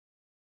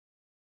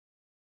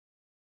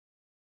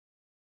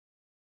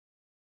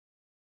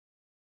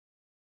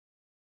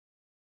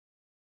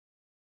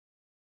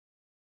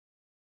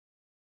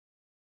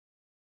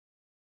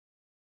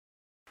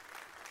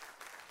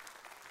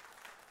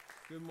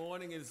Good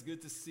morning. It is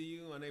good to see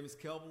you. My name is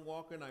Kelvin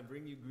Walker, and I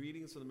bring you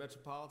greetings from the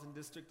Metropolitan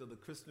District of the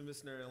Christian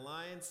Missionary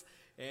Alliance.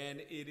 And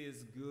it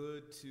is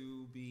good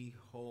to be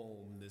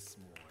home this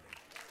morning.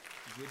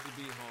 Good to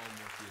be home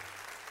with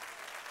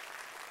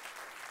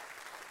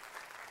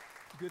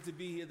you. Good to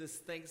be here this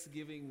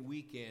Thanksgiving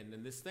weekend.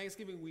 And this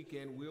Thanksgiving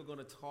weekend, we're going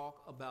to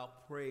talk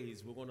about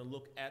praise. We're going to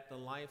look at the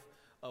life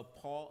of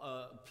Paul,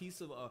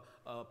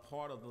 a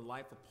part of the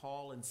life of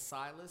Paul and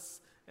Silas.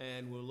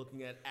 And we're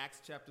looking at Acts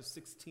chapter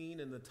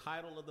 16, and the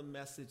title of the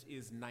message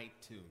is Night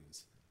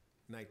Tunes.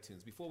 Night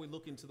Tunes. Before we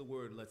look into the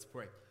word, let's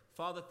pray.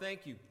 Father,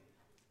 thank you.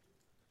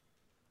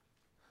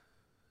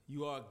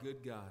 You are a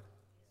good God.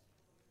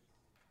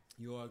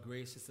 You are a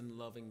gracious and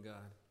loving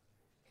God.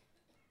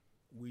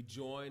 We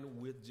join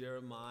with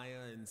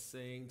Jeremiah in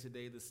saying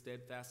today, the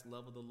steadfast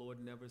love of the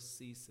Lord never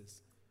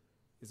ceases.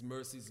 His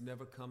mercies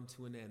never come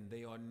to an end.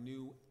 They are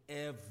new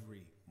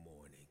every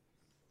morning.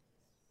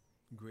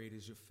 Great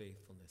is your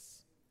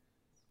faithfulness.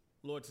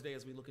 Lord, today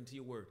as we look into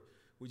your word,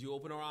 would you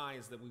open our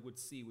eyes that we would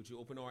see? Would you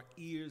open our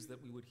ears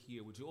that we would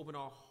hear? Would you open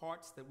our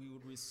hearts that we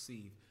would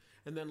receive?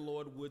 And then,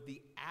 Lord, would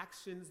the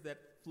actions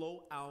that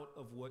flow out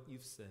of what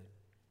you've said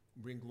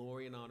bring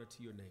glory and honor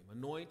to your name?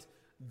 Anoint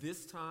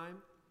this time,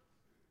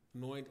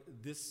 anoint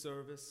this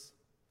service.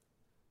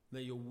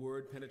 May your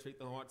word penetrate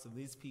the hearts of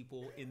these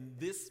people in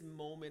this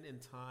moment in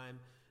time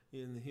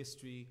in the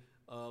history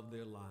of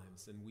their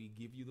lives. And we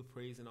give you the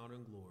praise and honor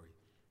and glory.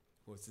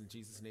 For it's in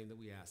Jesus' name that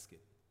we ask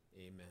it.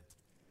 Amen.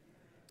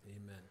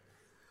 Amen.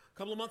 A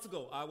couple of months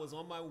ago, I was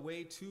on my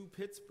way to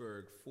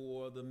Pittsburgh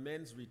for the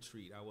men's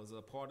retreat. I was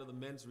a part of the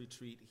men's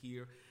retreat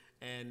here.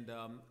 And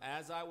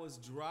as I was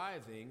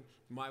driving,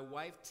 my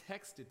wife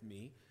texted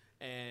me,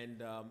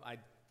 and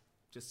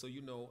just so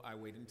you know, I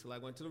waited until I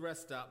went to the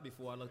rest stop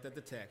before I looked at the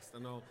text. I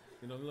know,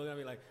 look at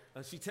me like,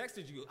 she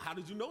texted you. How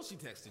did you know she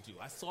texted you?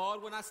 I saw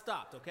it when I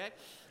stopped, okay?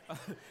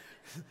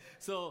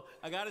 So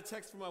I got a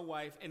text from my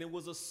wife, and it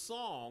was a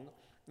song.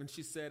 And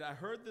she said, I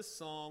heard this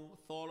song,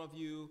 thought of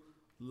you,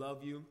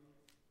 love you.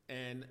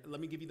 And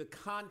let me give you the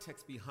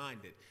context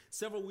behind it.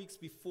 Several weeks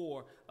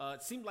before,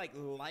 it seemed like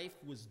life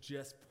was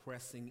just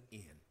pressing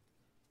in.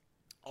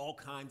 All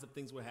kinds of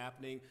things were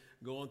happening,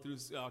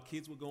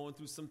 kids were going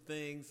through some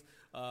things.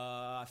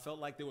 I felt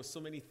like there were so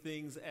many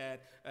things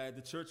at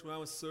the church where I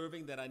was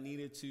serving that I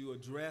needed to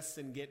address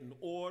and get in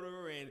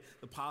order, and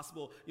the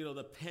possible,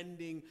 the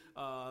pending,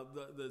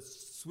 the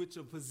switch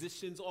of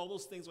positions, all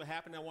those things were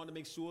happening. I wanted to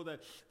make sure that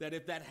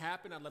if that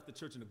happened, I left the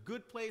church in a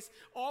good place.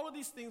 All of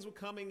these things were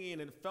coming in,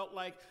 and it felt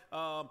like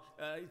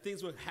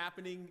things were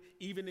happening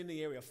even in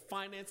the area of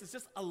finances,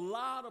 just a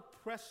lot of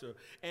pressure.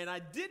 And I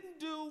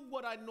didn't do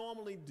what I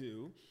normally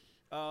do.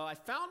 I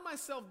found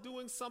myself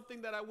doing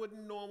something that I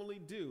wouldn't normally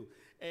do,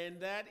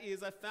 and that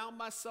is I found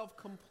myself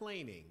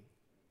complaining.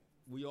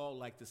 We all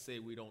like to say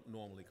we don't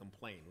normally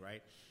complain,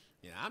 right?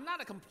 I'm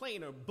not a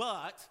complainer,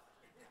 but,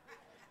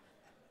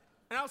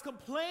 and I was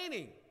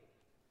complaining,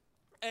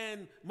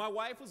 and my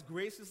wife was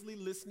graciously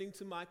listening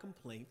to my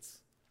complaints,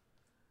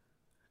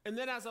 and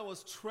then as I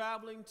was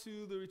traveling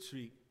to the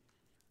retreat,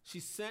 she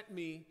sent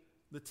me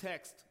the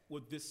text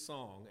with this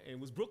song. And it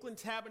was Brooklyn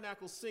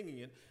Tabernacle singing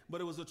it,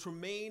 but it was a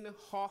Tremaine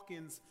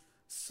Hawkins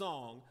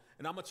song.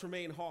 And I'm a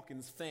Tremaine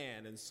Hawkins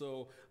fan. And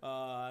so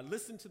I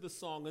listened to the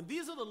song. And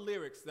these are the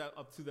lyrics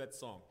to that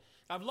song.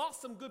 I've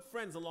lost some good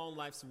friends along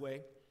life's way.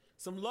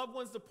 Some loved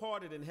ones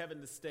departed in heaven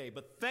to stay.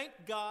 But thank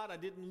God I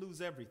didn't lose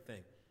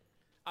everything.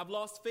 I've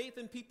lost faith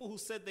in people who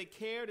said they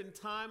cared in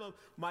time of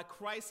my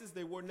crisis.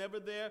 They were never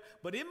there.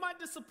 But in my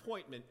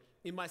disappointment,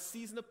 in my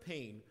season of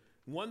pain,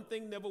 one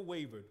thing never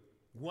wavered.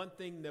 One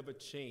thing never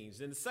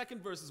changed. And the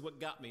second verse is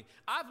what got me.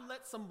 I've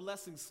let some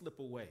blessings slip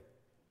away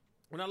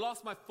when I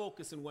lost my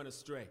focus and went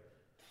astray.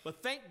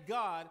 But thank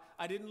God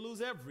I didn't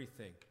lose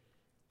everything.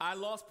 I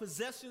lost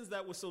possessions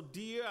that were so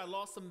dear. I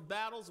lost some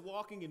battles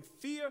walking in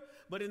fear.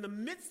 But in the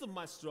midst of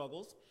my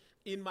struggles,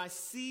 in my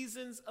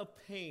seasons of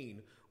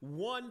pain,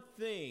 one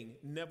thing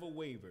never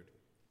wavered.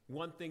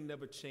 One thing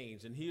never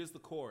changed. And here's the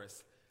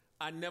chorus.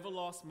 I never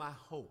lost my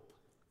hope.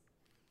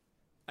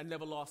 I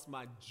never lost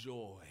my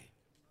joy.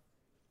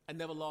 I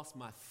never lost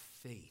my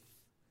faith,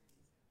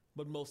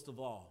 but most of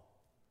all,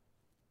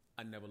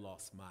 I never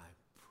lost my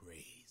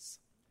praise.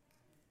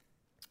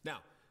 Now,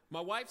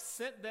 my wife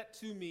sent that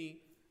to me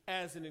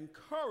as an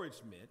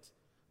encouragement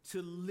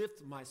to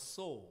lift my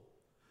soul,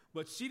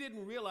 but she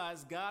didn't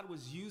realize God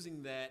was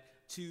using that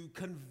to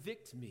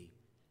convict me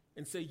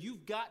and say,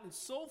 you've gotten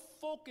so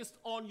focused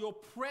on your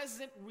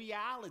present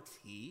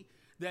reality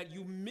that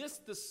you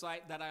missed the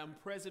sight that I am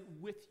present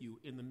with you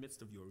in the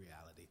midst of your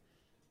reality.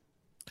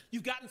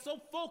 You've gotten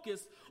so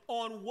focused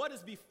on what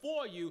is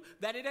before you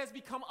that it has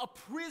become a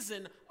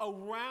prison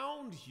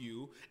around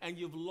you, and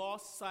you've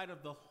lost sight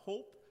of the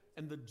hope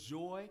and the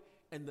joy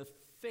and the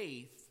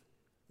faith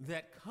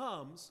that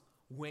comes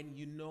when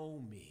you know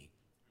me.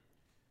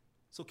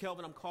 So,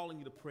 Kelvin, I'm calling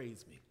you to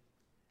praise me.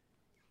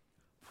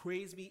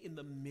 Praise me in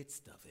the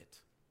midst of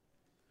it.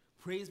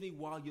 Praise me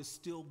while you're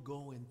still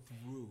going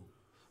through.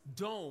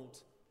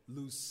 Don't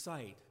lose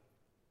sight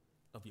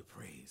of your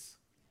praise.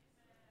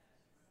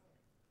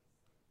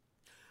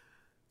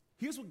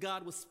 Here's what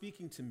God was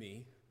speaking to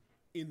me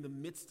in the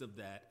midst of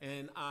that,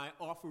 and I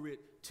offer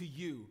it to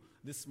you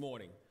this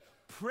morning.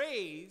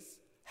 Praise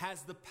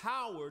has the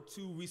power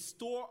to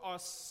restore our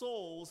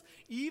souls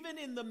even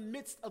in the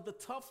midst of the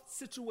tough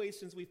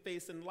situations we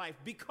face in life,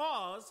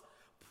 because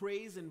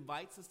praise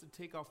invites us to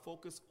take our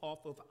focus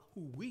off of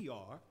who we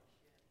are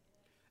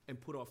and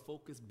put our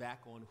focus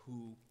back on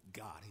who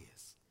God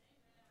is.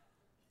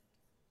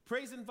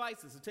 Praise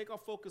invites us to take our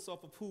focus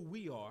off of who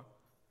we are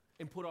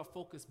and put our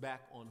focus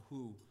back on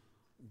who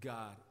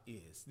God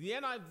is. The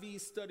NIV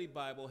Study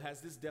Bible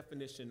has this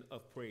definition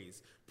of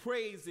praise.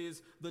 Praise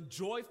is the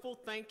joyful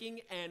thanking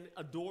and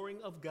adoring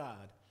of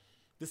God,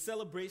 the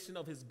celebration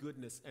of his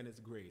goodness and his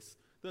grace.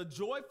 The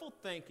joyful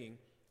thanking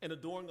and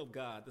adoring of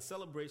God, the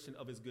celebration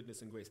of his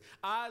goodness and grace.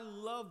 I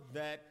love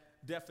that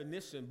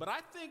definition, but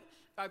I think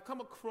I've come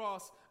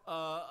across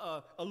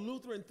a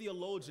Lutheran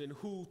theologian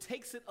who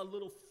takes it a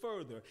little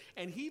further,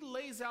 and he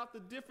lays out the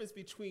difference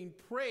between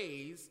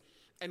praise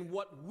and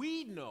what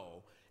we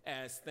know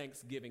as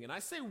thanksgiving. And I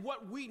say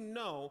what we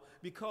know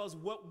because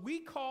what we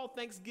call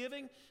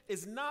thanksgiving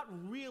is not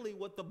really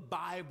what the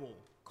Bible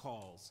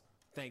calls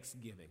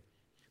thanksgiving.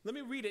 Let me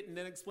read it and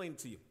then explain it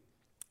to you.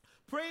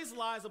 Praise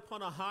lies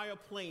upon a higher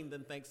plane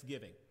than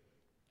thanksgiving.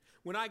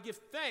 When I give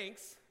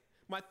thanks,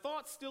 my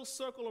thoughts still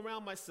circle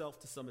around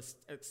myself to some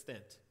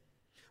extent.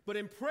 But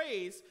in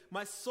praise,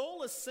 my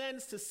soul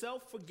ascends to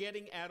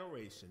self-forgetting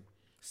adoration,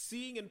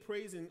 seeing and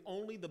praising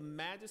only the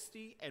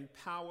majesty and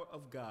power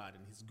of God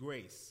and his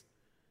grace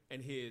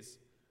and his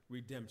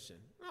redemption.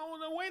 No,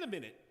 wait a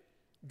minute.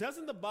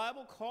 Doesn't the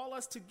Bible call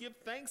us to give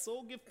thanks?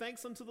 Oh, give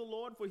thanks unto the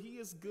Lord, for he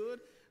is good,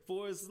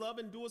 for his love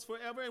endures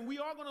forever. And we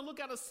are going to look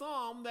at a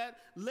psalm that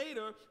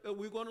later,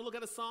 we're going to look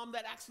at a psalm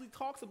that actually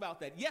talks about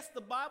that. Yes, the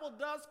Bible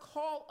does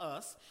call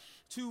us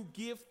to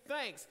give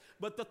thanks,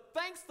 but the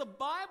thanks the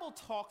Bible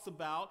talks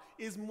about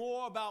is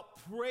more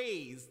about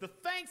praise. The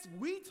thanks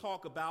we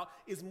talk about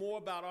is more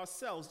about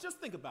ourselves. Just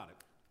think about it.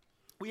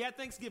 We had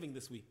Thanksgiving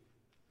this week.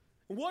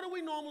 What do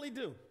we normally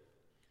do?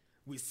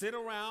 We sit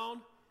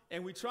around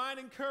and we try and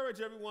encourage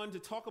everyone to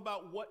talk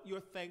about what you're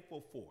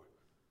thankful for.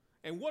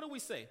 And what do we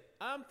say?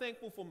 I'm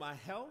thankful for my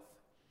health.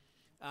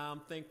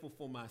 I'm thankful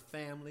for my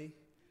family.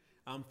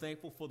 I'm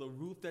thankful for the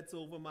roof that's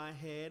over my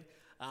head.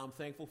 I'm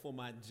thankful for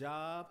my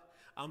job.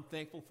 I'm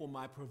thankful for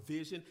my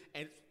provision.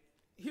 And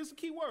here's the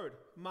key word,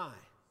 my.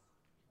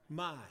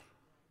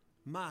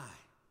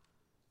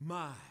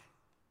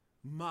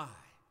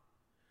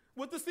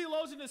 What the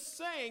theologian is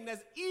saying is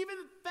even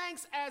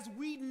thanks as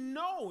we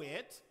know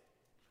it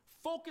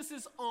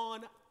focuses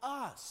on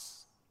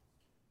us.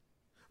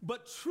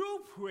 But true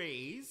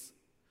praise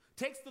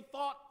takes the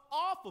thought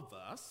off of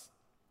us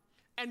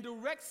and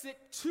directs it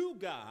to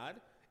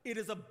God. It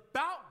is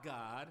about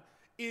God.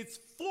 It's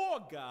for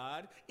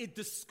God. It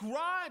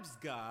describes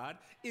God.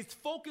 It's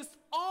focused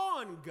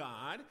on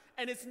God.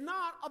 And it's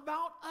not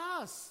about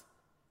us.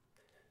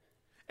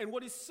 And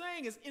what he's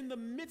saying is in the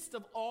midst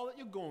of all that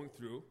you're going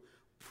through,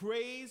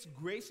 praise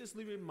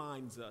graciously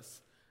reminds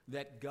us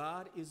that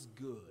God is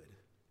good,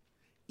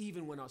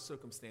 even when our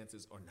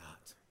circumstances are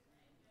not.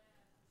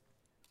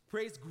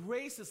 Praise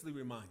graciously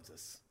reminds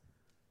us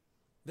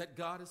that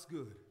God is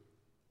good,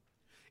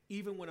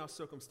 even when our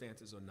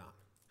circumstances are not.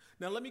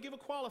 Now, let me give a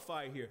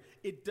qualifier here.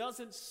 It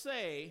doesn't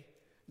say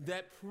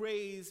that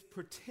praise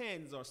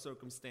pretends our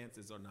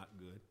circumstances are not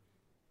good.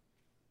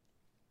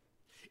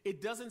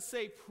 It doesn't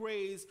say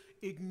praise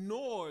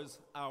ignores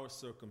our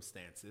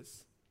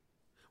circumstances.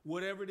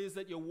 Whatever it is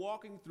that you're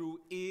walking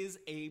through is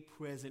a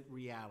present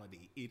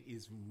reality. It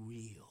is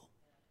real.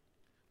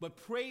 But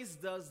praise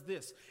does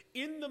this.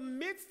 In the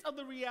midst of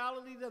the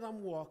reality that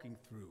I'm walking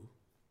through,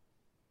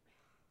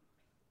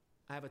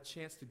 I have a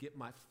chance to get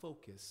my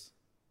focus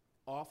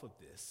off of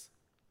this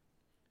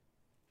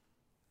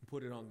and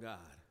put it on God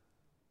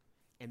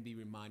and be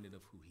reminded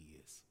of who he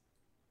is.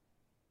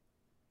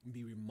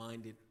 Be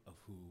reminded of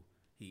who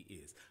he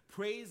is.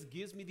 Praise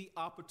gives me the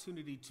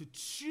opportunity to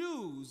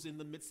choose in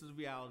the midst of the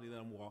reality that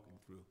I'm walking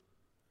through,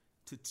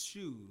 to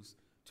choose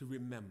to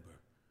remember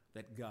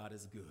that God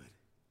is good,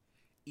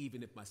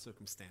 even if my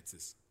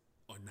circumstances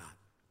are not.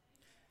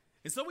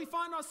 And so we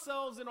find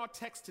ourselves in our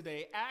text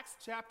today, Acts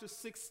chapter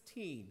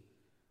 16.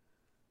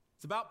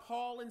 It's about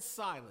Paul and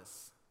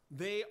Silas.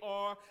 They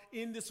are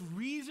in this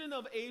region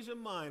of Asia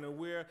Minor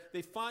where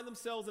they find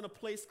themselves in a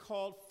place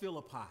called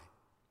Philippi.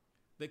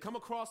 They come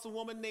across a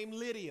woman named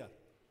Lydia.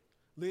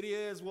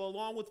 Lydia is, well,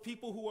 along with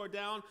people who are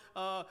down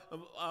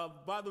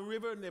by the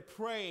river and they're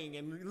praying.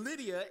 And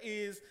Lydia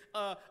is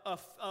a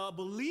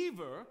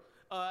believer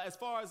as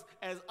far as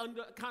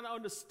kind of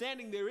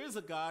understanding there is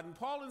a God. And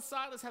Paul and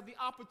Silas have the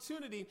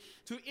opportunity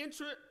to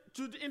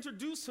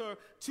introduce her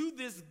to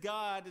this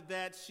God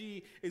that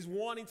she is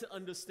wanting to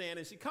understand.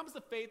 And she comes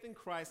to faith in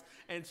Christ,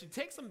 and she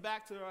takes them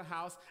back to her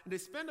house, and they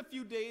spend a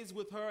few days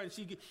with her, and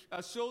she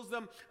shows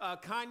them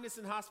kindness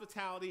and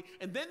hospitality.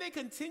 And then they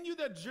continue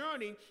their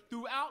journey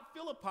throughout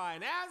Philippi.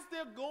 And as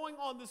they're going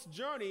on this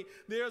journey,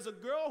 there's a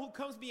girl who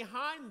comes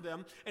behind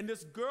them, and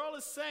this girl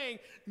is saying,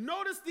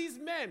 notice these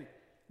men.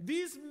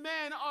 These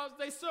men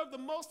they serve the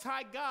Most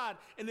High God,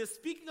 and they're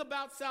speaking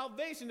about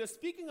salvation. They're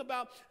speaking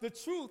about the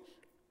truth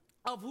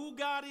of who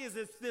God is.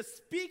 They're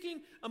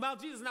speaking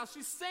about Jesus. Now,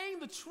 she's saying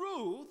the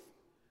truth,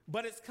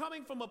 but it's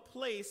coming from a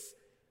place,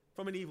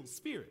 from an evil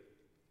spirit.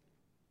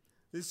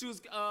 She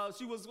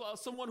was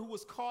someone who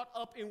was caught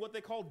up in what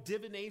they call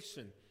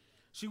divination.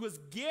 She was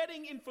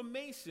getting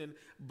information,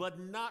 but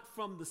not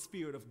from the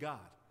Spirit of God.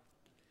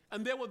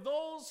 And there were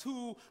those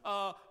who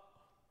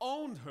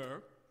owned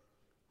her,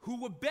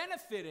 who were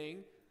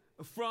benefiting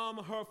from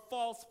her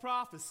false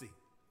prophecy.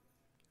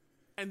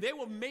 And they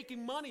were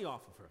making money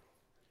off of her.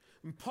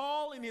 And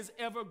Paul, in his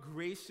ever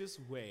gracious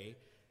way,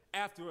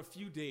 after a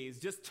few days,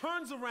 just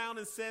turns around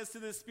and says to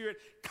the spirit,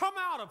 "Come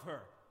out of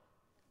her.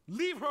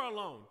 Leave her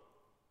alone."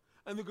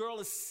 And the girl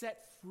is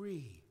set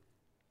free.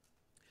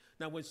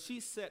 Now, when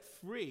she's set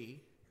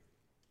free,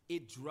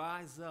 it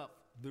dries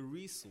up the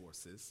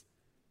resources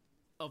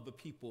of the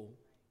people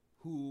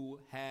who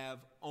have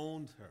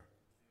owned her.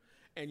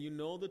 And you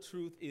know the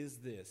truth is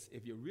this: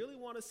 if you really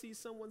want to see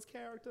someone's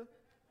character,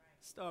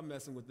 start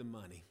messing with the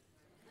money.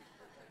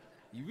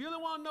 You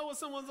really want to know what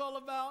someone's all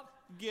about?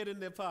 Get in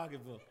their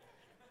pocketbook.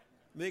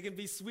 They can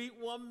be sweet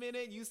one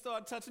minute, you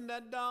start touching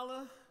that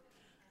dollar,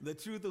 the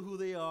truth of who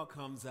they are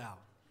comes out.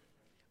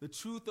 The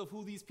truth of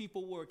who these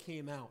people were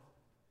came out.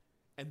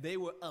 And they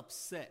were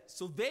upset.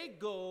 So they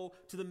go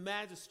to the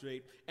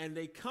magistrate and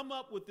they come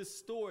up with this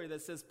story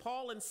that says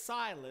Paul and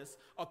Silas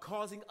are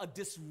causing a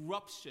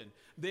disruption.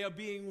 They are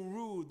being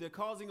rude. They're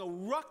causing a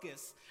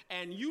ruckus.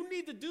 And you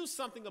need to do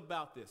something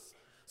about this.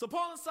 So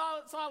Paul and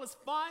Silas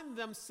find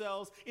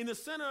themselves in the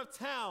center of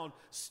town,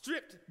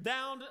 stripped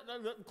down,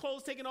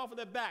 clothes taken off of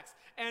their backs,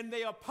 and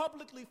they are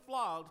publicly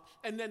flogged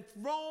and then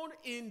thrown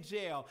in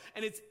jail.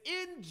 And it's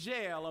in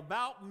jail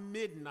about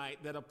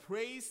midnight that a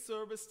praise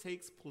service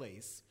takes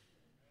place,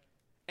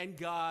 and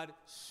God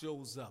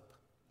shows up.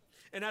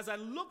 And as I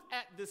look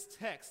at this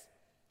text,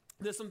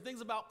 there's some things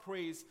about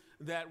praise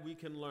that we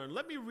can learn.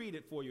 Let me read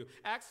it for you.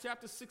 Acts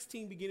chapter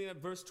 16, beginning at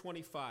verse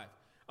 25.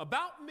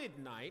 About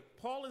midnight,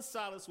 Paul and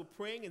Silas were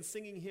praying and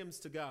singing hymns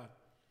to God,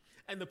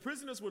 and the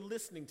prisoners were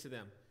listening to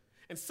them.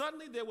 And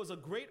suddenly there was a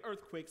great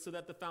earthquake, so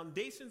that the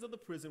foundations of the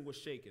prison were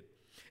shaken.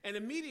 And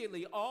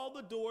immediately all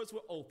the doors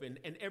were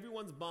opened, and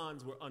everyone's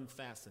bonds were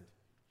unfastened.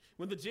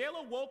 When the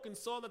jailer woke and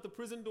saw that the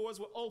prison doors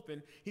were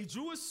open, he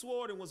drew his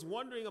sword and was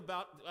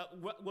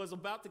was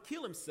about to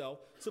kill himself,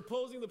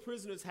 supposing the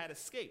prisoners had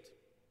escaped.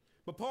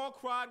 But Paul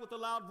cried with a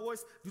loud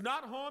voice, "Do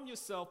not harm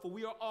yourself, for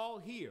we are all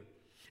here."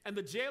 And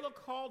the jailer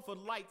called for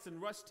lights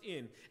and rushed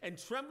in, and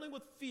trembling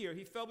with fear,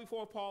 he fell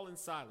before Paul and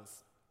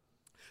Silas.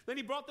 Then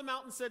he brought them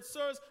out and said,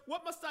 "Sirs,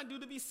 what must I do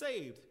to be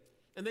saved?"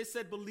 And they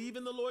said, "Believe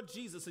in the Lord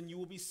Jesus, and you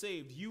will be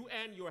saved, you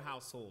and your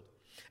household."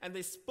 And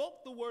they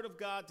spoke the word of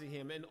God to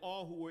him and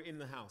all who were in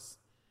the house.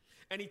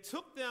 And he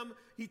took them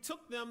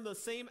the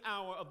same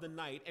hour of the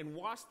night and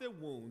washed their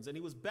wounds, and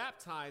he was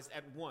baptized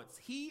at once,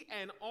 he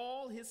and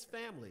all his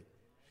family.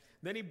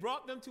 Then he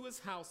brought them to his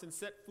house and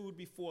set food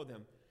before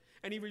them.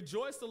 And he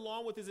rejoiced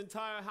along with his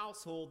entire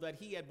household that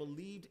he had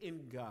believed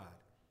in God.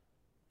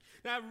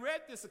 Now, I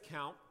read this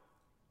account,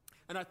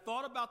 and I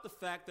thought about the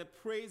fact that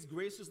praise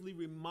graciously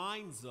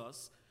reminds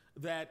us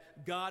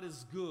that God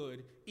is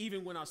good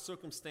even when our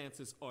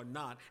circumstances are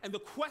not. And the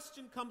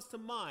question comes to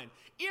mind,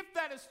 if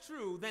that is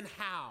true, then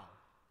how?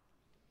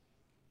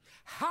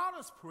 How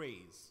does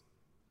praise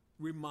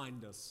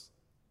remind us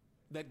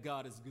that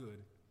God is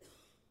good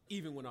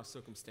even when our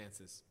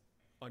circumstances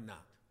are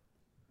not?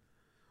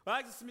 I'd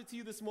like to submit to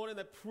you this morning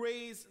that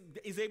praise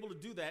is able to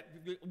do that.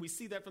 We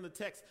see that from the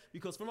text,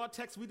 because from our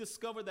text we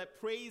discover that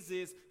praise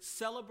is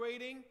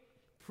celebrating,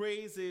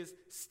 praise is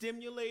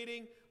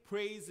stimulating,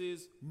 praise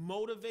is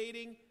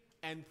motivating,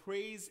 and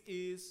praise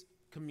is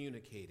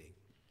communicating.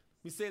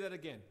 Let me say that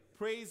again.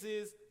 Praise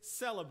is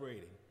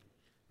celebrating,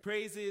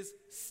 praise is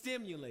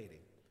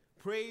stimulating,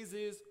 praise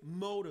is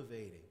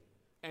motivating,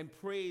 and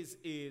praise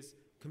is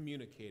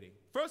communicating.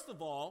 First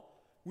of all,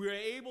 we are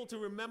able to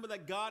remember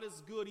that God is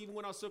good even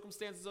when our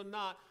circumstances are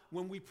not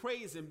when we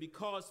praise him,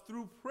 because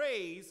through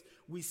praise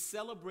we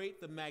celebrate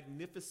the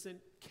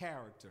magnificent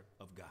character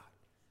of God.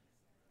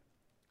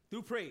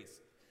 Through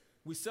praise,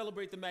 we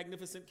celebrate the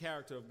magnificent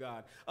character of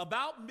God.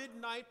 About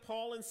midnight,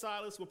 Paul and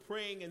Silas were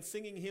praying and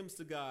singing hymns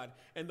to God,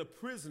 and the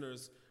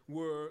prisoners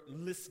were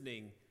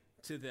listening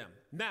to them.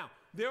 Now,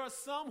 there are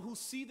some who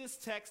see this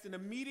text and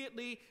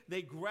immediately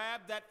they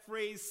grab that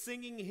phrase,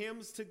 singing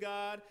hymns to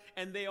God,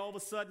 and they all of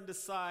a sudden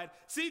decide,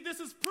 see, this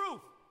is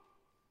proof.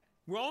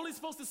 We're only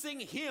supposed to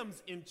sing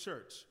hymns in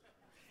church.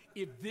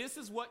 If this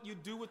is what you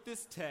do with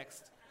this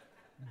text,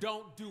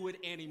 don't do it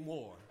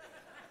anymore.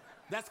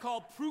 That's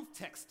called proof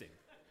texting.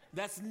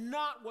 That's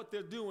not what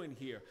they're doing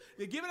here.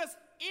 They're giving us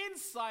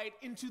insight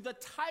into the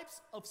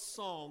types of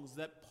songs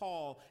that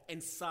Paul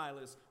and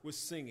Silas were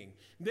singing.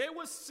 They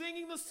were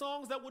singing the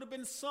songs that would have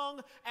been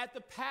sung at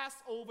the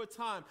Passover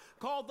time,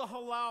 called the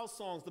Hallel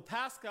songs, the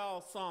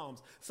Paschal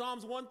Psalms,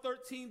 Psalms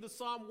 113 to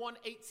Psalm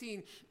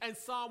 118, and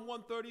Psalm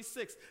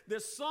 136. They're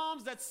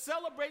psalms that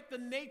celebrate the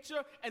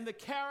nature and the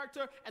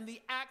character and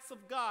the acts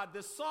of God.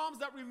 They're psalms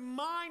that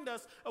remind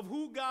us of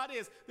who God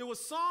is. There were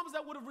psalms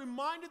that would have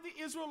reminded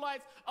the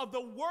Israelites of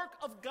the work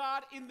of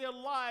God in their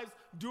lives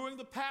during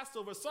the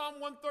Passover. Psalm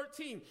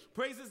 113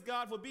 praises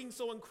God for being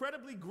so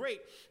incredibly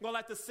great, while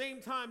at the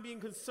same time being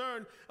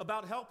concerned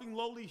about helping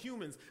lowly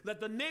humans. Let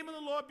the name of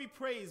the Lord be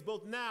praised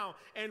both now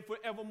and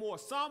forevermore.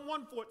 Psalm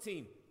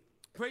 114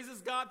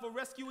 praises God for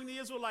rescuing the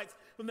Israelites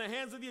from the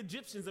hands of the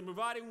Egyptians and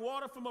providing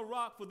water from a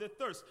rock for their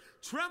thirst.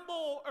 Tremble,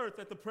 O earth,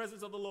 at the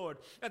presence of the Lord,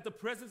 at the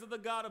presence of the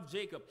God of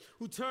Jacob,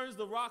 who turns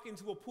the rock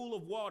into a pool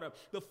of water,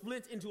 the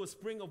flint into a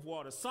spring of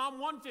water. Psalm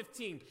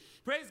 115,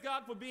 praise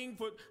God for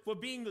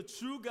being the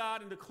true God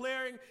and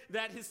declaring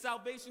that his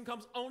salvation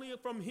comes only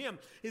from him.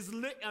 He is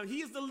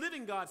the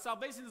living God.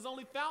 Salvation is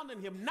only found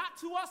in him. Not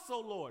to us,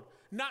 O Lord,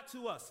 not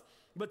to us,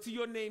 but to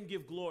your name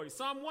give glory.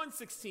 Psalm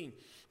 116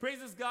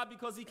 praises God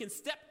because he can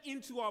step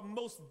into our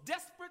most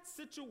desperate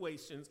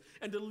situations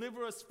and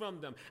deliver us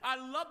from them. I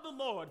love the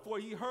Lord, for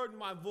he heard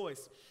my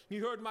voice. He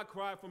heard my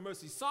cry for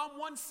mercy. Psalm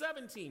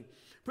 117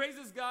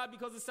 praises God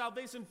because his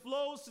salvation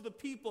flows to the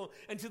people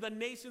and to the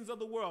nations of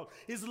the world.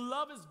 His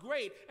love is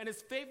great and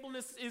his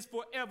faithfulness is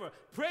forever.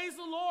 Praise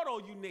the Lord,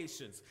 all you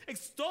nations.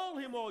 Extol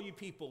him, all you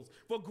peoples,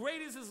 for great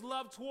is his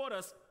love toward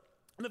us,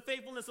 and the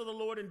faithfulness of the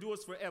Lord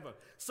endures forever.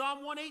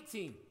 Psalm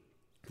 118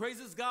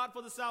 praises God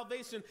for the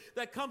salvation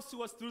that comes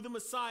to us through the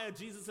Messiah,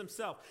 Jesus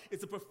himself.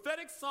 It's a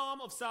prophetic psalm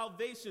of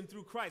salvation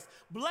through Christ.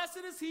 Blessed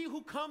is he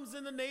who comes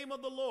in the name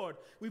of the Lord.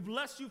 We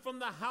bless you from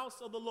the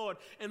house of the Lord.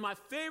 And my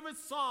favorite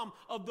psalm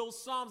of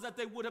those psalms that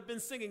they would have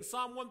been singing,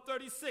 Psalm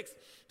 136,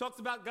 talks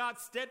about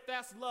God's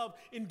steadfast love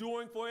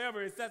enduring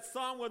forever. It's that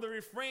psalm where the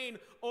refrain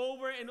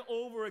over and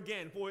over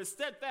again, for his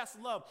steadfast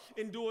love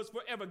endures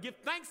forever. Give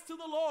thanks to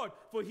the Lord,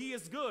 for he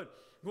is good,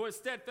 for his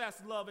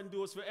steadfast love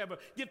endures forever.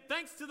 Give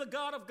thanks to the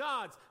God of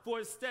gods, for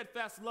his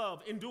steadfast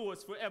love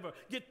endures forever.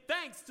 Give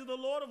thanks to the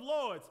Lord of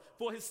lords,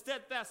 for his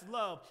steadfast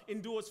love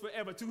endures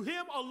forever. To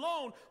him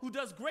alone who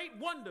does great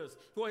wonders,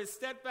 for his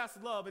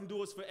steadfast love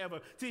endures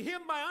forever. To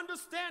him by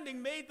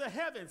understanding made the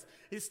heavens,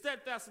 his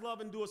steadfast love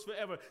endures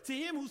forever. To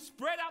him who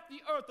spread out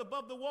the earth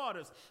above the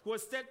waters, for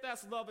his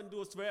steadfast love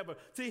endures forever.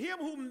 To him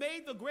who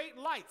made the great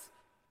lights,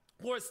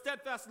 for his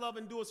steadfast love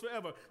endures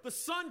forever. The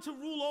sun to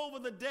rule over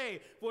the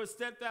day, for his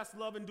steadfast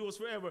love endures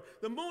forever.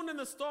 The moon and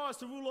the stars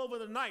to rule over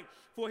the night,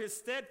 for his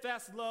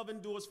steadfast love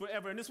endures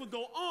forever. And this would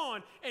go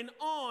on and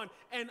on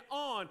and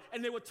on.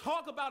 And they would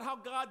talk about how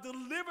God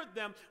delivered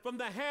them from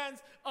the hands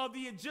of the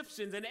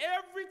Egyptians. And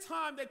every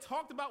time they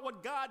talked about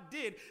what God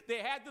did, they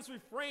had this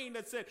refrain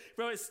that said,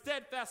 for his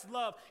steadfast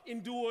love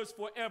endures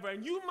forever.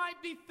 And you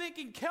might be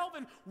thinking,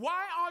 Kelvin,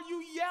 why are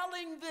you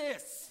yelling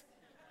this?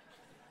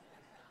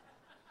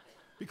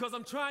 Because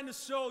I'm trying to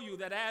show you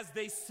that as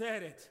they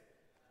said it,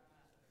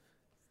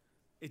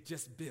 it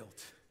just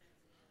built,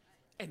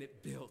 and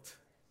it built,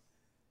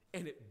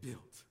 and it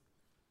built.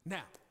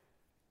 Now,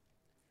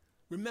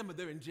 remember,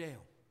 they're in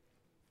jail.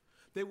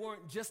 They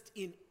weren't just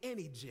in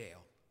any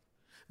jail.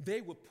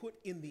 They were put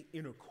in the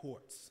inner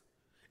courts.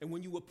 And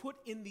when you were put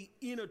in the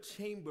inner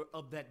chamber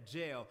of that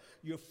jail,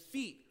 your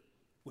feet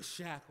were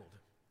shackled.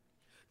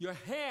 Your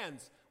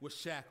hands were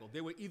shackled.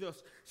 They were either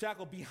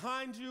shackled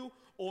behind you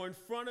or in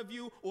front of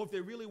you, or if they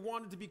really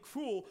wanted to be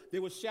cruel, they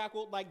were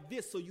shackled like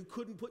this so you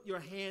couldn't put your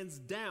hands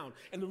down.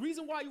 And the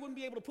reason why you wouldn't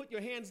be able to put your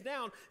hands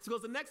down is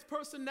because the next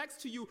person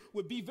next to you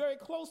would be very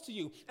close to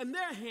you, and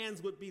their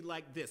hands would be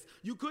like this.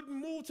 You couldn't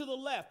move to the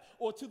left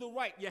or to the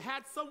right. You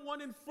had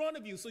someone in front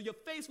of you, so your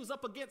face was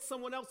up against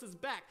someone else's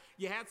back.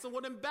 You had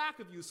someone in back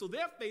of you, so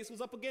their face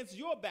was up against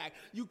your back.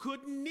 You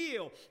couldn't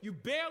kneel. You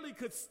barely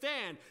could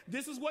stand.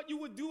 This is what you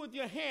would do with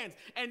your hands.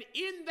 And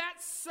in that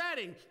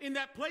setting, in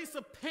that place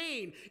of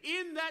pain,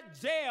 in that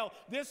jail,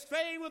 they're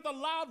saying with a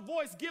loud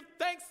voice, give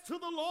thanks to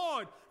the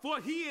Lord,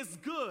 for he is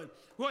good,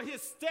 for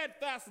his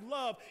steadfast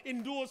love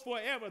endures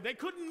forever. They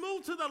couldn't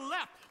move to the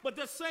left, but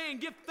they're saying,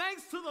 give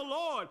thanks to the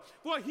Lord,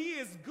 for he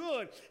is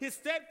good. His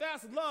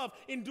steadfast love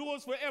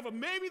endures forever.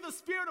 Maybe the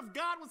Spirit of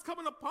God was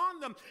coming upon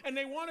them, and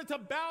they wanted to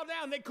bow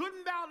down. They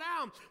couldn't bow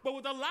down, but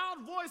with a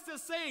loud voice, they're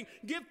saying,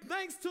 give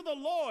thanks to the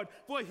Lord,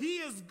 for he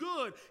is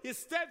good. His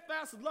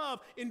steadfast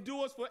love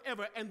endures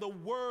forever. And the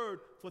word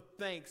for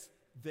thanks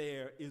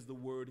there is the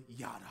word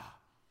yada.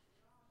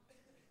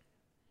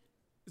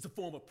 It's a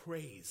form of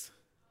praise,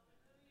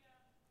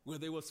 where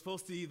they were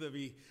supposed to either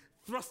be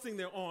thrusting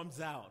their arms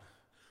out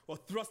or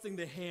thrusting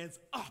their hands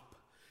up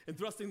and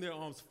thrusting their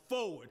arms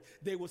forward.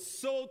 They were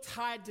so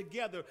tied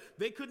together,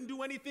 they couldn't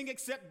do anything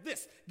except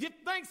this. Give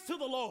thanks to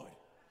the Lord,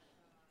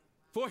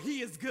 for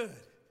he is good.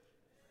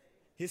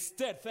 His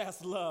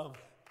steadfast love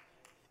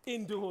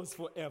endures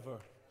forever.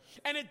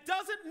 And it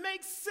doesn't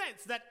make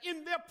sense that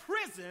in their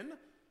prison,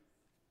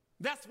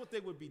 that's what they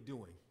would be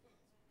doing.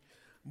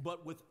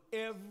 but with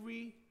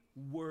every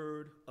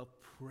word of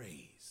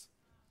praise.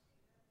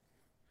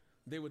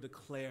 They were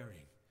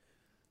declaring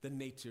the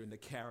nature and the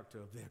character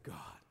of their God.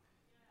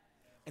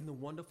 And the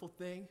wonderful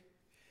thing,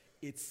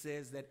 it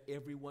says that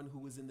everyone who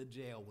was in the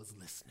jail was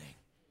listening.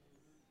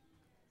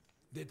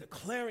 They're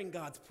declaring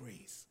God's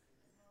praise.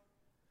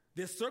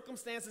 Their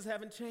circumstances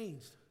haven't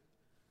changed.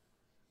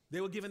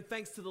 They were giving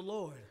thanks to the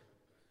Lord.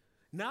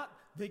 Not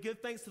they give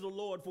thanks to the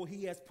Lord for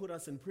he has put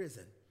us in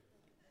prison.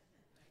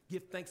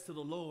 Give thanks to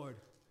the Lord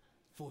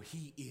for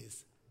he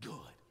is good,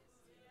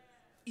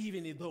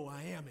 even though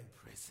I am in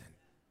prison.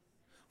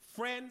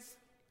 Friends,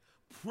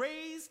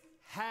 praise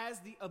has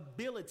the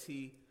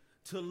ability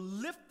to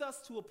lift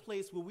us to a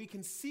place where we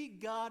can see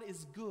God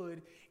is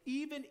good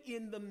even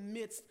in the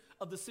midst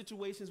of the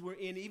situations we're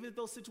in, even if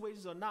those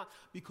situations are not,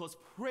 because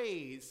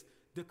praise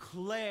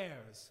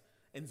declares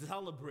and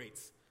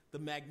celebrates the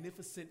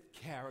magnificent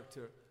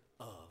character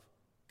of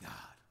God.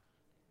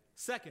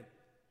 Second,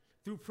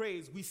 through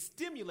praise, we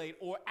stimulate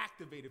or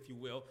activate, if you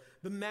will,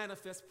 the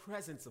manifest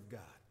presence of God.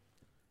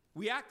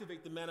 We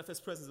activate the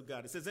manifest presence of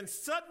God. It says, and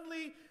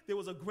suddenly there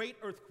was a great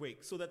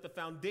earthquake so that the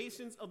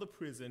foundations of the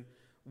prison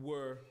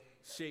were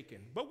shaken.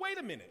 But wait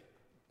a minute.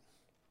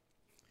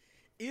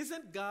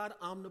 Isn't God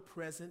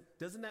omnipresent?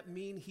 Doesn't that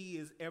mean he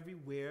is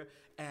everywhere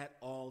at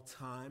all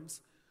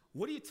times?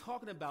 What are you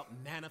talking about,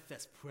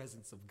 manifest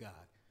presence of God?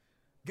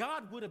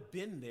 God would have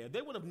been there.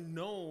 They would have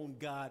known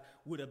God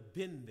would have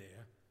been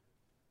there.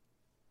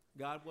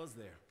 God was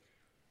there.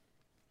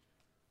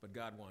 But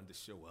God wanted to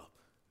show up.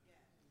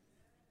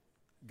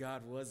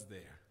 God was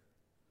there.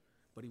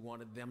 But he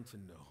wanted them to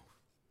know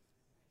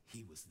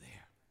he was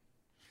there.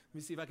 Let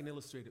me see if I can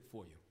illustrate it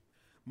for you.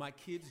 My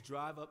kids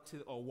drive up to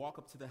or walk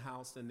up to the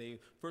house, and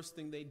first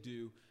thing they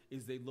do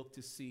is they look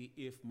to see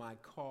if my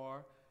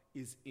car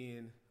is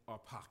in our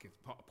parking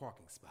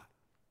spot.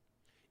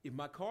 If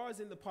my car is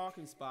in the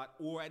parking spot,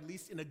 or at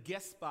least in a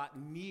guest spot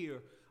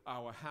near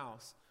our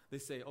house, they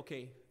say,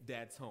 okay,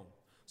 Dad's home.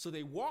 So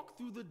they walk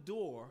through the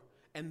door,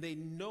 and they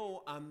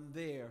know I'm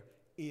there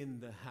in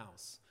the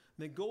house.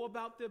 They go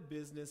about their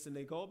business, and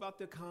they go about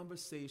their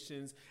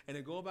conversations, and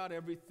they go about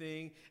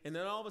everything, and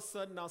then all of a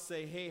sudden I'll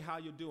say, hey, how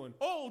you doing?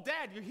 Oh,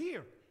 Dad, you're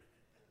here.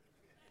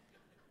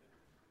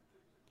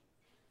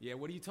 Yeah,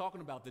 what are you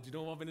talking about that you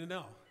don't want me to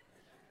know?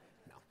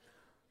 No.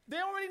 They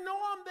already know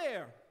I'm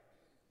there.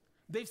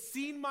 They've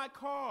seen my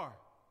car.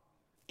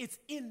 It's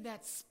in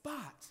that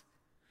spot.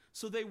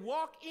 So they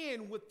walk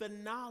in with the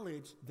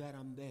knowledge that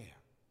I'm there.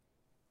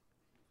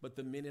 But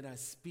the minute I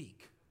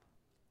speak,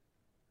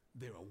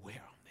 they're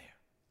aware I'm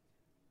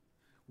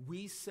there.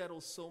 We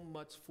settle so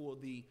much for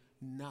the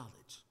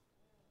knowledge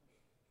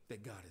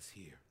that God is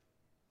here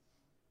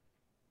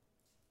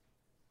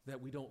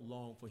that we don't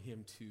long for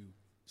him to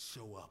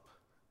show up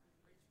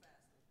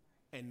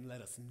and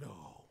let us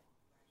know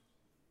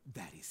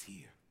that he's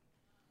here.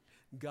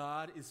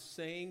 God is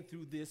saying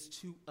through this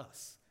to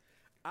us,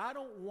 I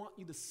don't want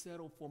you to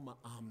settle for my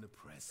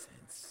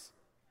omnipresence.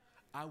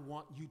 I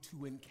want you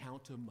to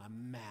encounter my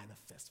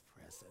manifest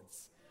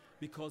presence.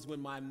 Because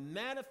when my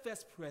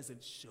manifest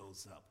presence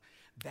shows up,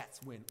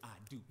 that's when I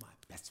do my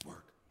best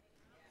work.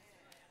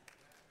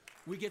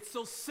 We get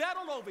so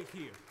settled over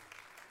here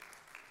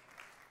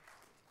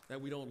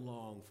that we don't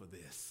long for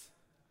this.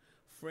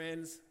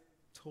 Friends,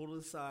 total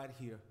aside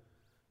here,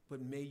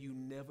 but may you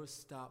never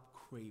stop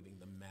craving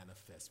the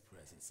manifest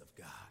presence of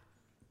God.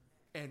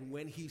 And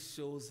when he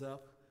shows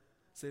up,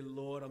 say,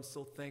 Lord, I'm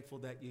so thankful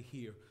that you're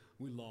here.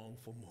 We long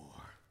for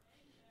more.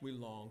 We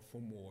long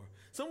for more.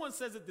 Someone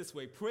says it this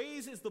way: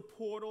 praise is the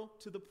portal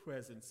to the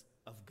presence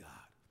of God.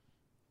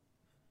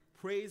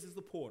 Praise is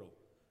the portal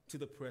to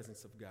the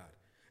presence of God.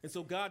 And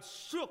so God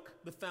shook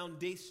the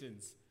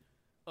foundations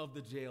of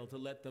the jail to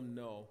let them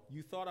know,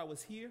 you thought I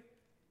was here?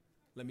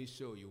 Let me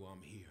show you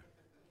I'm here.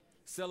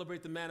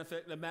 Celebrate the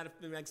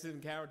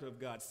magnificent character of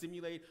God.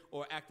 Stimulate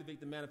or activate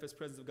the manifest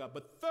presence of God.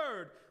 But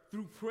third,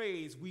 through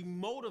praise, we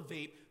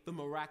motivate the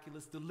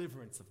miraculous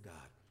deliverance of God.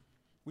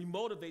 We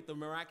motivate the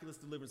miraculous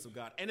deliverance of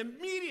God. And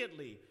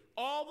immediately,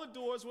 all the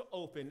doors were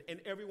open and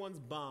everyone's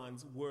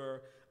bonds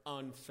were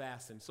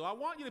unfastened. So I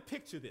want you to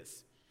picture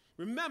this.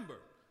 Remember,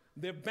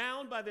 they're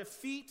bound by their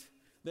feet.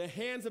 Their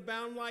hands are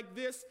bound like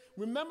this.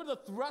 Remember the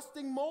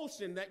thrusting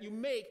motion that you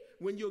make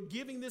when you're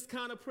giving this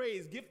kind of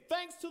praise. Give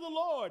thanks to the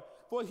Lord,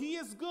 for he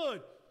is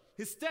good.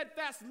 His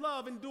steadfast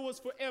love endures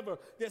forever.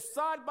 They're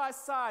side by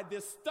side.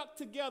 They're stuck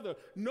together.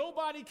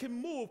 Nobody can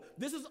move.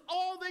 This is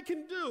all they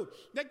can do.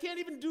 They can't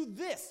even do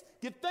this.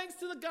 Give thanks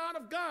to the God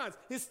of gods.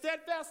 His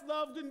steadfast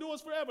love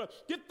endures forever.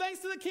 Give thanks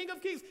to the King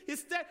of kings.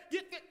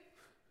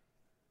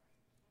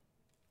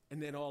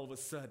 And then all of a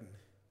sudden,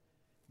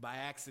 by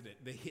accident,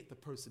 they hit the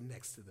person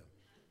next to them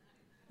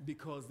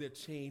because their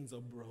chains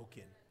are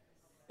broken.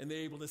 And they're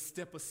able to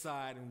step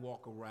aside and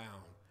walk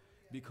around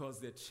because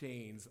their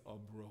chains are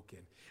broken.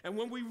 And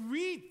when we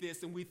read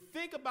this and we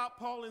think about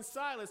Paul and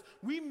Silas,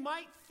 we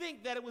might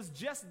think that it was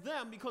just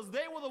them because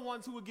they were the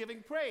ones who were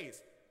giving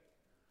praise.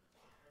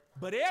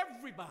 But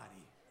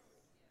everybody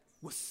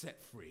was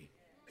set free.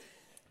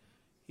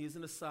 Here's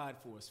an aside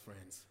for us,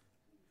 friends.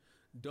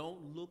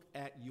 Don't look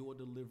at your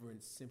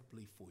deliverance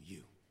simply for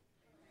you.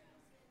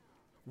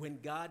 When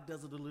God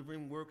does a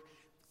delivering work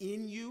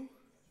in you,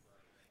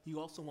 he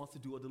also wants to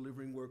do a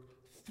delivering work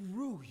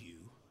through you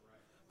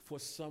for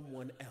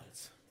someone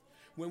else.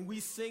 When we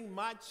sing,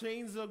 my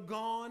chains are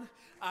gone,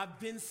 I've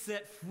been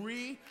set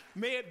free,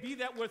 may it be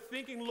that we're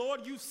thinking,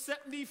 Lord, you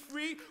set me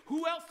free.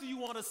 Who else do you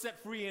want to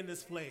set free in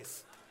this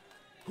place?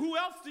 Who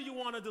else do you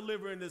want to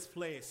deliver in this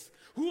place?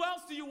 Who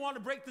else do you want to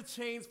break the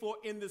chains for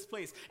in this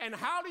place? And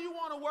how do you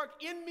want to work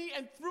in me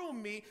and through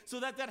me so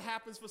that that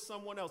happens for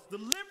someone else?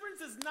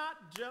 Deliverance is not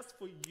just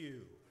for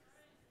you.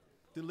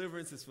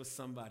 Deliverance is for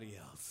somebody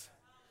else.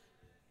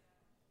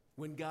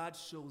 When God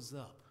shows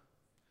up,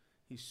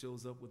 he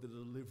shows up with a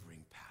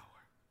delivering power.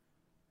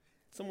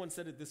 Someone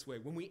said it this way: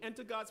 when we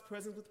enter God's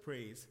presence with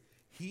praise,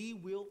 he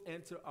will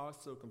enter our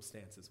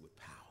circumstances with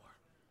power.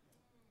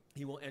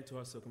 He will enter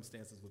our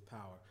circumstances with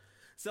power.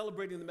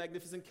 Celebrating the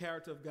magnificent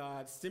character of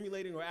God,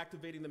 stimulating or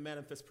activating the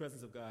manifest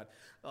presence of God,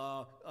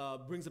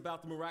 brings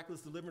about the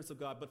miraculous deliverance of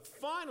God. But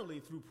finally,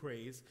 through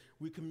praise,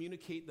 we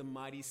communicate the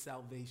mighty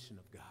salvation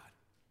of God.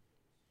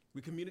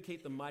 We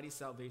communicate the mighty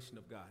salvation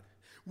of God.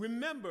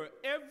 Remember,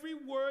 every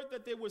word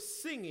that they were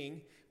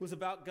singing was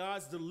about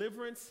God's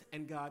deliverance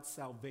and God's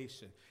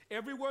salvation.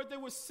 Every word they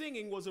were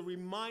singing was a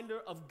reminder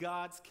of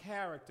God's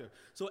character.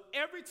 So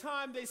every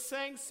time they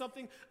sang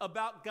something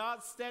about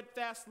God's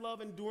steadfast love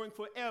enduring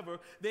forever,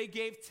 they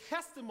gave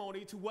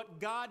testimony to what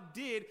God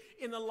did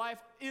in the life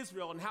of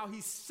Israel and how he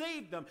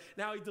saved them,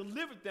 and how he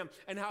delivered them,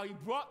 and how he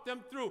brought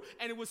them through.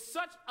 And it was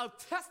such a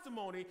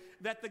testimony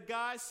that the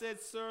guy said,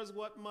 "Sirs,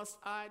 what must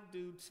I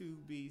do to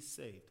be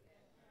saved?"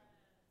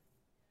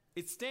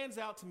 It stands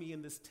out to me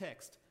in this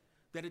text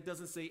that it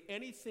doesn't say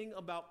anything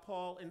about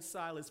Paul and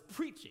Silas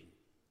preaching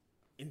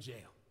in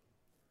jail.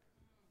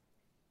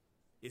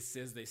 It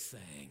says they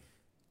sang.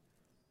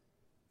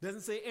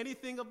 Doesn't say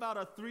anything about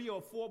a 3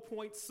 or 4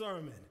 point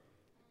sermon.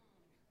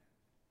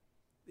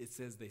 It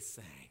says they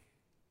sang.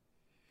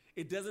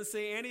 It doesn't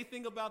say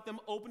anything about them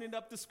opening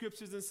up the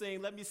scriptures and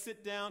saying, let me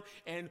sit down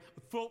and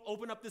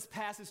open up this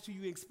passage to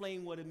you and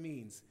explain what it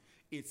means.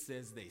 It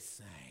says they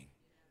sang.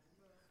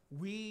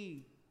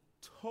 We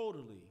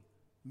totally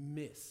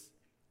miss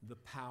the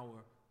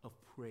power of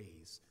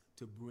praise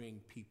to bring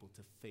people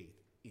to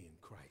faith in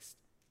Christ.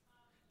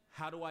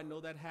 How do I know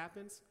that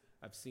happens?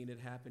 I've seen it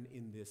happen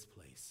in this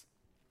place.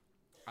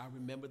 I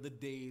remember the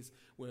days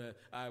when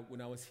I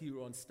was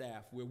here on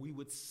staff where we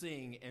would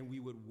sing and we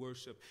would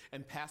worship,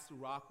 and Pastor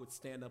Rock would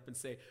stand up and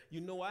say, you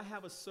know, I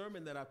have a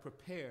sermon that I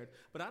prepared,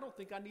 but I don't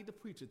think I need to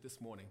preach it this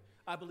morning.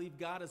 I believe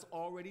God has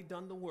already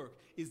done the work.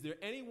 Is there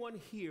anyone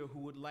here who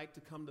would like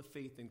to come to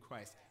faith in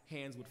Christ?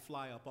 Hands would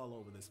fly up all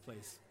over this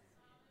place.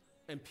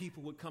 And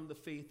people would come to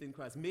faith in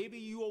Christ. Maybe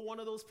you are one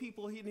of those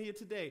people in here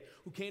today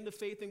who came to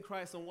faith in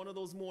Christ on one of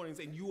those mornings,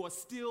 and you are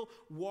still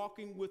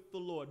walking with the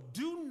Lord.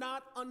 Do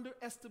not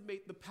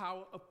underestimate the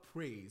power of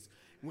praise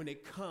when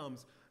it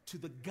comes to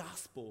the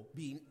gospel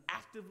being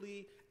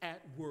actively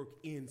at work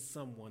in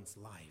someone's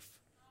life.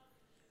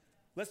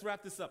 Let's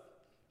wrap this up.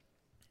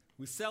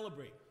 We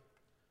celebrate.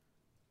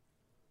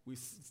 We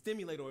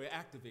stimulate or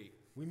activate.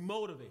 We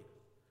motivate.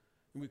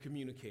 And we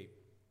communicate.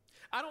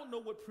 I don't know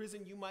what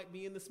prison you might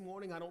be in this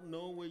morning. I don't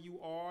know where you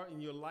are in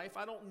your life.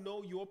 I don't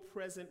know your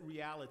present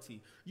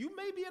reality. You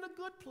may be in a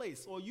good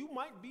place, or you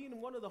might be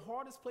in one of the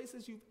hardest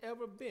places you've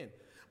ever been.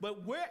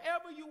 But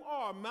wherever you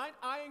are, might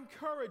I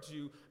encourage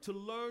you to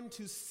learn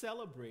to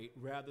celebrate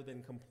rather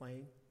than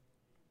complain?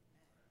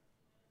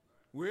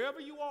 Wherever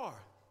you are,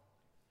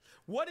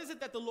 what is it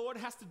that the Lord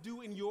has to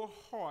do in your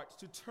heart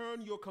to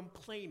turn your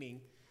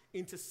complaining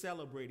into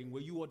celebrating,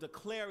 where you are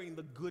declaring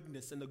the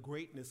goodness and the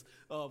greatness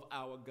of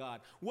our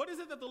God? What is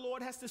it that the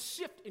Lord has to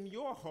shift in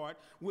your heart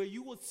where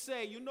you will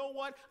say, you know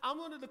what, I'm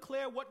going to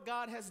declare what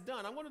God has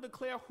done. I'm going to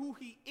declare who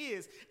he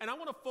is, and I'm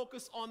going to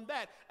focus on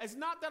that. It's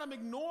not that I'm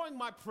ignoring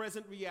my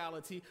present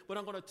reality, but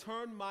I'm going to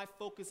turn my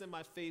focus and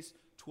my face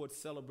towards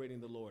celebrating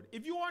the Lord.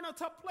 If you are in a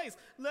tough place,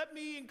 let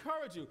me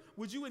encourage you.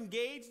 Would you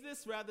engage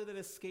this rather than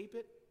escape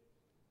it?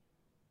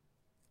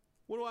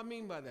 What do I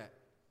mean by that?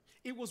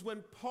 It was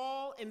when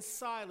Paul and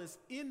Silas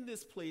in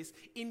this place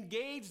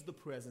engaged the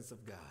presence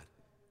of God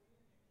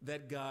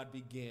that God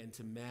began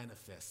to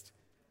manifest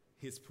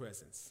his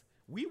presence.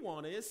 We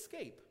want to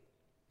escape.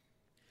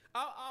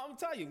 I'll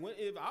tell you,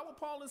 if I were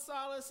Paul and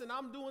Silas and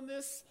I'm doing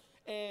this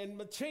and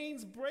my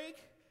chains break,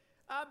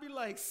 I'd be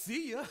like,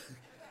 see ya.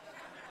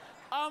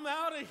 I'm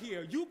out of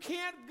here. You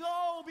can't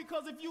go,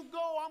 because if you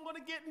go, I'm going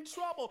to get in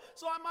trouble.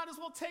 So I might as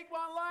well take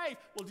my life.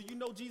 Well, do you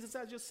know Jesus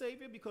as your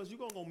Savior? Because you're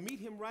going to go meet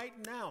him right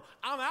now.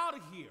 I'm out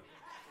of here.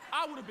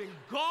 I would have been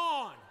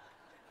gone.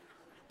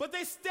 But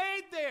they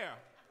stayed there,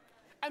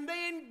 and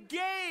they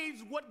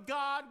engaged what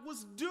God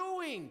was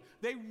doing.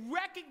 They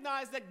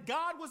recognized that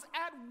God was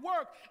at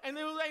work, and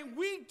they were saying,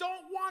 we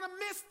don't want to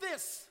miss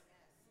this.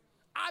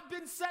 I've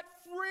been set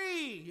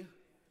free.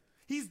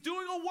 He's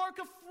doing a work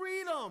of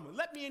freedom.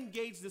 Let me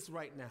engage this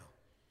right now.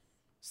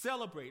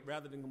 Celebrate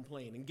rather than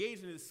complain.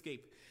 Engage and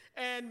escape.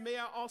 And may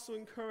I also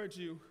encourage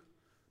you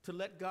to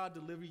let God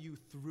deliver you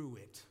through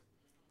it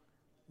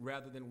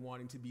rather than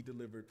wanting to be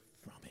delivered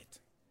from it.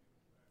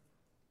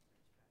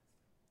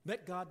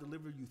 Let God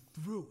deliver you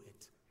through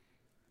it.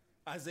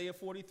 Isaiah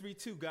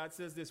 43:2, God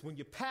says this, when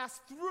you pass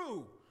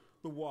through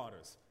the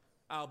waters,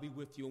 I'll be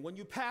with you. And when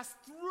you pass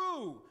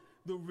through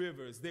the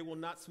rivers, they will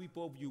not sweep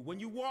over you. When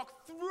you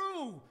walk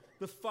through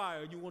the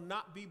fire, you will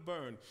not be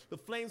burned. The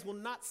flames will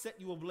not set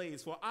you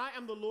ablaze. For I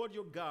am the Lord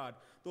your God,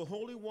 the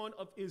Holy One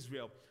of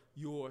Israel,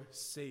 your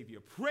Savior.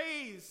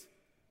 Praise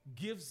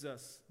gives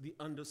us the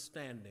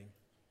understanding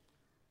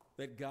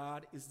that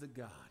God is the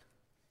God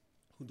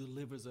who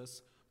delivers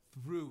us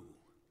through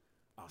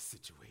our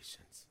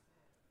situations.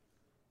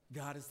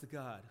 God is the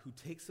God who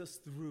takes us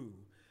through,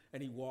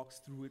 and he walks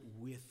through it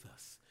with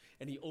us.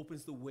 And he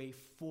opens the way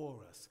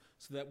for us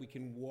so that we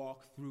can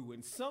walk through.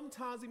 And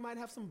sometimes we might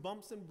have some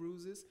bumps and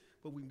bruises,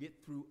 but we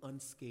get through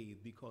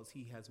unscathed because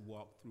he has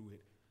walked through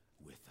it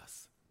with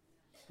us.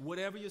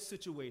 Whatever your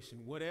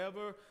situation,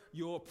 whatever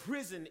your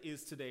prison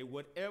is today,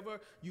 whatever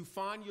you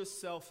find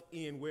yourself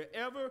in,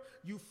 wherever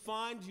you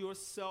find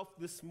yourself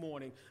this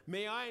morning,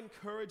 may I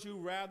encourage you,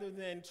 rather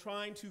than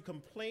trying to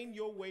complain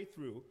your way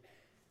through,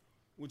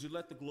 would you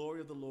let the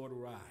glory of the Lord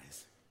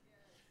arise?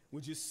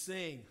 Would you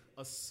sing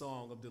a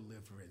song of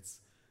deliverance?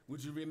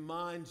 Would you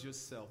remind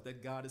yourself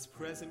that God is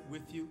present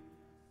with you?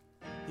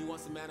 He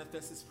wants to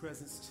manifest his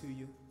presence to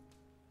you.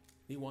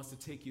 He wants to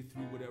take you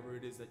through whatever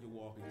it is that you're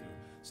walking through.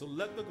 So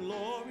let the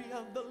glory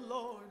of the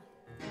Lord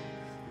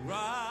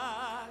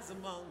rise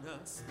among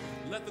us.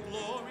 Let the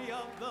glory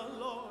of the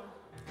Lord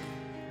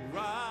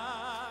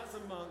rise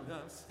among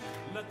us.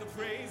 Let the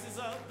praises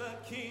of the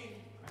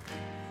King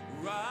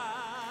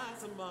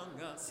rise among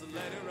us.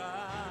 Let it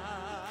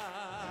rise.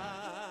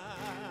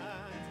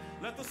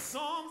 Let the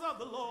songs of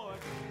the Lord,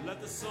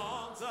 let the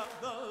songs of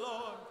the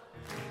Lord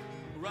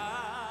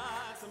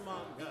rise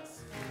among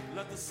us.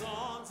 Let the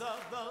songs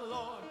of the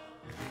Lord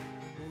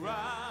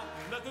rise.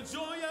 Let the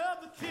joy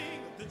of the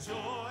King, the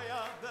joy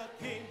of the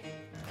King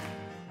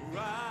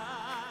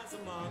rise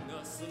among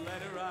us.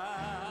 Let it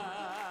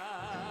rise.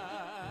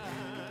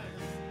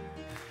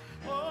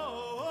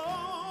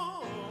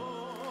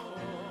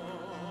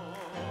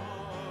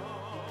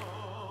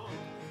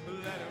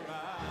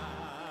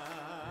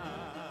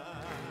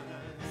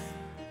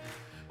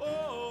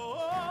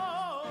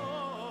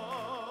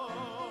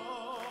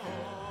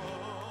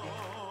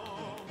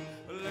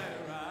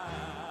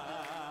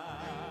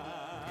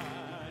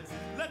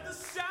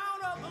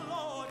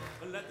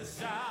 Let the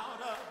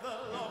shout of the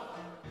Lord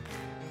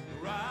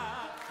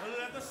rise.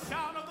 Let the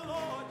shout of the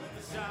Lord, let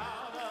the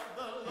shout of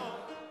the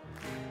Lord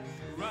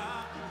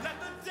rise. Let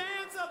the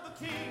dance of the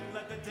King,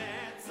 let the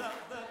dance of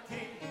the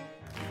King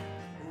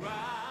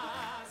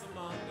rise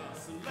among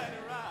us. Let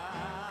it rise.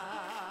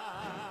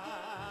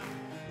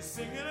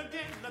 Sing it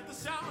again. Let the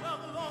shout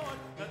of the Lord,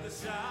 let the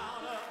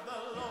shout of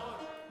the Lord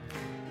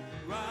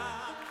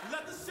rise.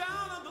 Let the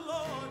shout of the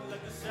Lord,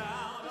 let the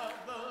shout of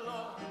the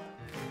Lord.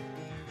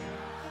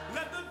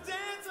 Let the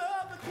dance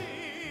of the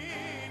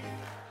King,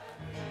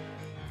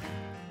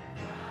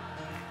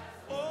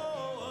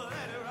 oh,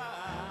 let it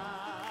rise.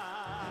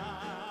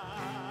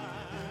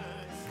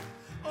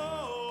 Oh,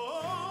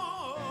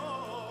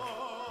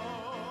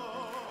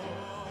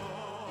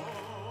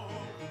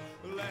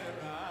 let it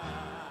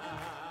rise.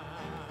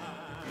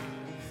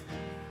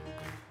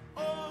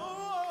 Oh,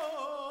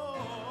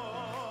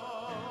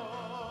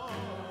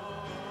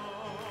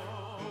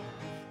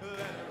 let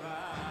it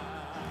rise.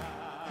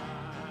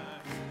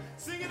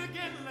 Sing it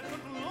again. Let the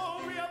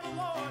glory of the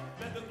Lord,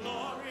 let the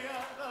glory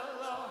of the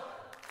Lord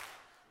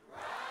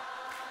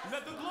rise.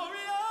 Let the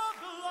glory of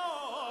the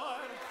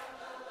Lord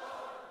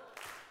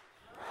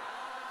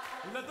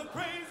rise. Let the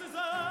praises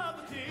of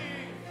the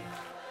King,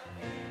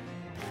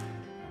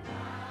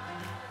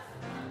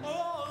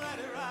 oh, let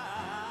it rise.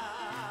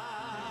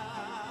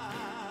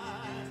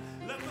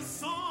 Let the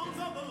songs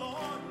of the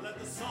Lord, let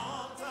the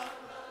songs of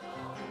the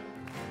Lord,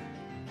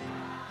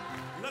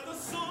 let the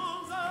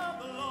songs of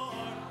the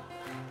Lord,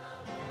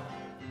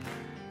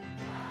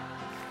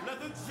 let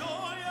the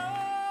joy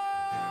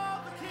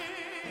of the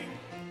King,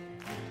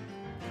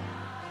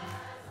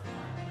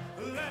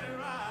 let it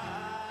rise.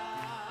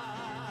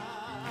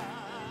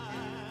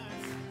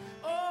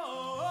 Oh,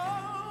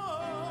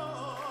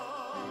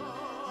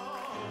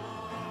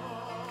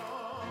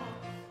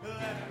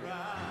 let it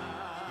rise.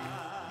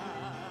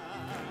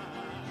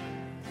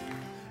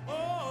 Oh,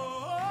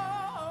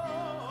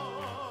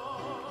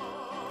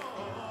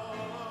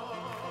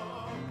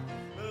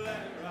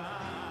 let it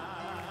rise.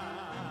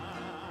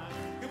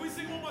 Can we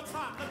sing one more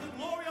time? Let the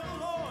glory of the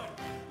Lord,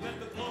 let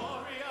the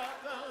glory of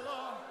the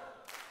Lord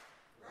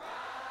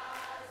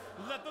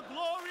rise. Let the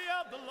glory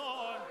of the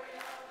Lord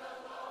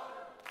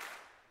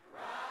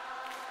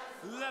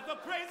rise. Let the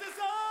praises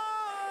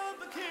of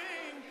the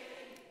King,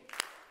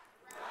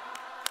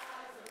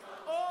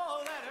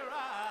 oh, let it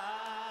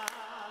rise.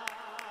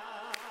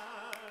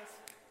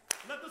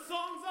 Let the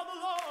songs of the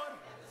Lord,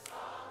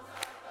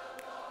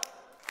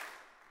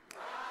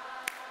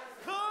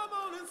 come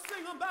on and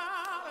sing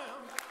about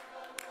him.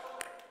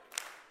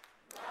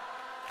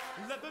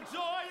 Let the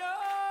joy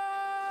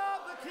of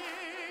the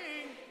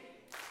King,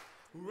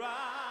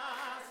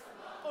 rise.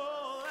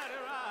 Oh, let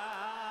it rise.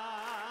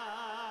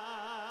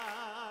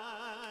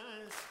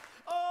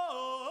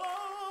 Oh,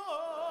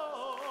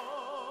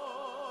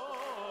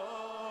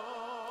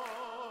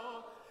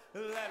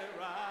 let it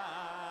rise.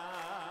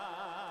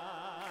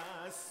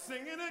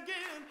 Sing it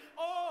again.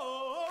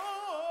 Oh,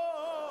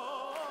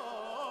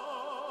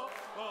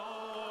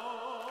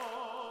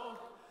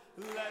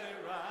 let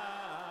it rise.